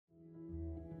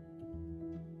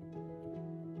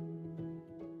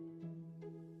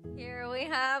we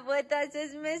have with us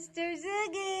is Mr.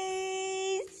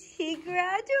 Ziggy. He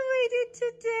graduated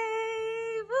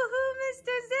today. Woohoo,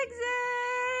 Mr.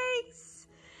 Ziggs.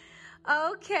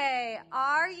 Okay,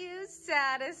 are you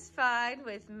satisfied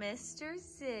with Mr.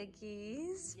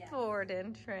 Ziggy's board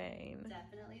and train?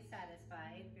 Definitely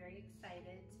satisfied. Very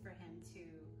excited for him to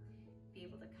be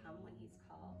able to come when he's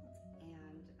called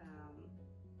and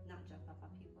not jump up on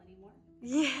people anymore.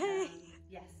 Yay!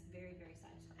 Yes, very, very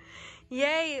satisfied.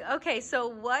 Yay! Okay, so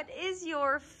what is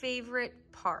your favorite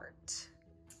part?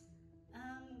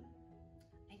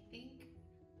 I think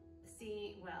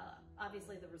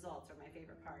obviously the results are my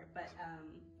favorite part, but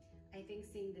I think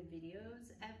seeing the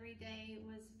videos every day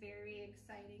was very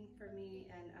exciting for me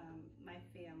and my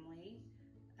family.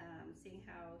 Seeing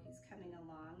how he's coming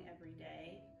along every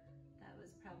day, that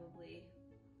was probably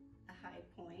a high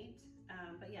point.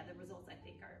 But yeah, the results I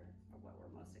think are what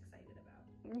we're most excited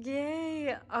about.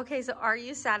 Yay! Okay, so are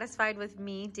you satisfied with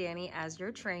me, Danny, as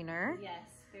your trainer? Yes,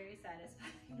 very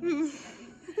satisfied.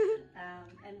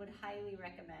 And would highly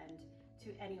recommend to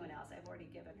anyone else. I've already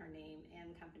given her name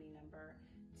and company number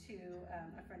to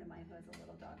a friend of mine who has a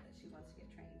little dog that she wants to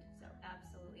get trained. So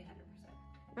absolutely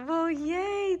 100%. Well,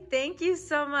 yay. Thank you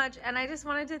so much. And I just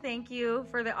wanted to thank you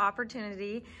for the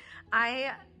opportunity.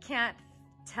 I can't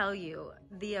tell you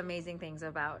the amazing things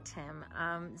about him.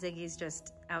 Ziggy's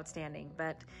just outstanding,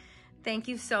 but thank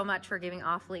you so much for giving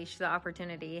Off Leash the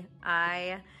opportunity.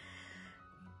 I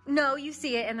know you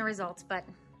see it in the results, but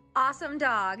awesome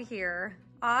dog here.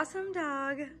 Awesome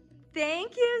dog.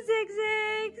 Thank you, Zig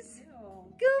Zig.